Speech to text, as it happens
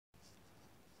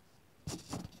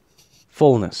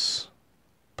Fullness.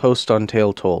 Post on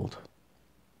Tale Told.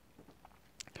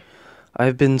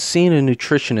 I've been seeing a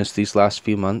nutritionist these last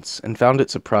few months and found it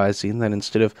surprising that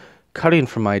instead of cutting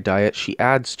from my diet, she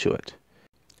adds to it.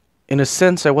 In a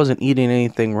sense, I wasn't eating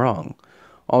anything wrong.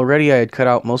 Already I had cut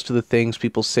out most of the things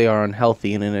people say are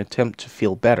unhealthy in an attempt to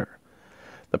feel better.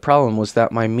 The problem was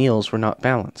that my meals were not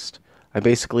balanced. I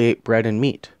basically ate bread and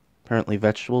meat. Apparently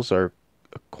vegetables are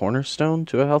a cornerstone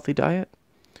to a healthy diet.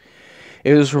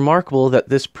 It is remarkable that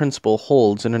this principle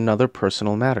holds in another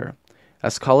personal matter.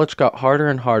 As college got harder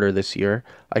and harder this year,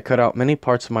 I cut out many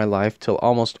parts of my life till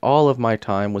almost all of my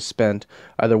time was spent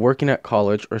either working at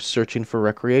college or searching for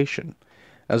recreation.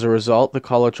 As a result, the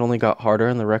college only got harder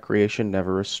and the recreation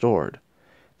never restored.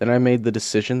 Then I made the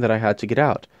decision that I had to get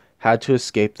out, had to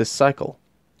escape this cycle.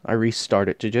 I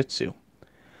restarted jiu-jitsu.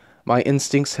 My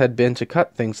instincts had been to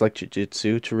cut things like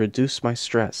jiu-jitsu to reduce my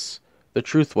stress. The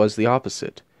truth was the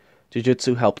opposite.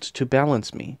 Jiu-jitsu helped to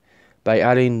balance me. By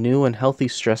adding new and healthy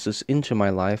stresses into my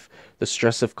life, the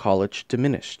stress of college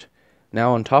diminished.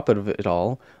 Now on top of it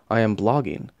all, I am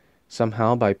blogging.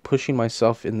 Somehow, by pushing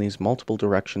myself in these multiple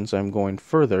directions, I am going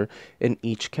further in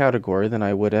each category than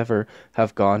I would ever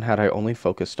have gone had I only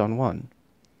focused on one.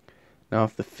 Now,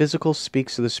 if the physical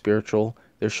speaks to the spiritual,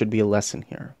 there should be a lesson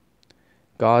here.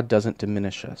 God doesn't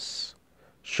diminish us.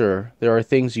 Sure, there are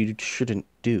things you shouldn't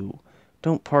do.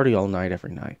 Don't party all night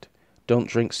every night. Don't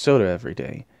drink soda every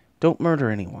day. Don't murder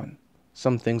anyone.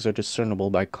 Some things are discernible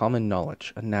by common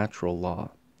knowledge, a natural law.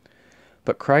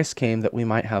 But Christ came that we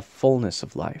might have fullness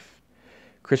of life.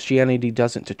 Christianity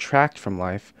doesn't detract from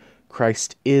life.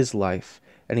 Christ is life,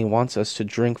 and he wants us to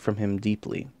drink from him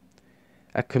deeply.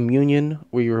 At communion,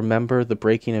 we remember the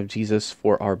breaking of Jesus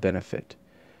for our benefit.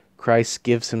 Christ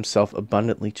gives himself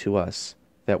abundantly to us,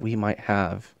 that we might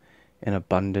have an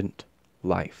abundant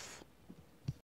life.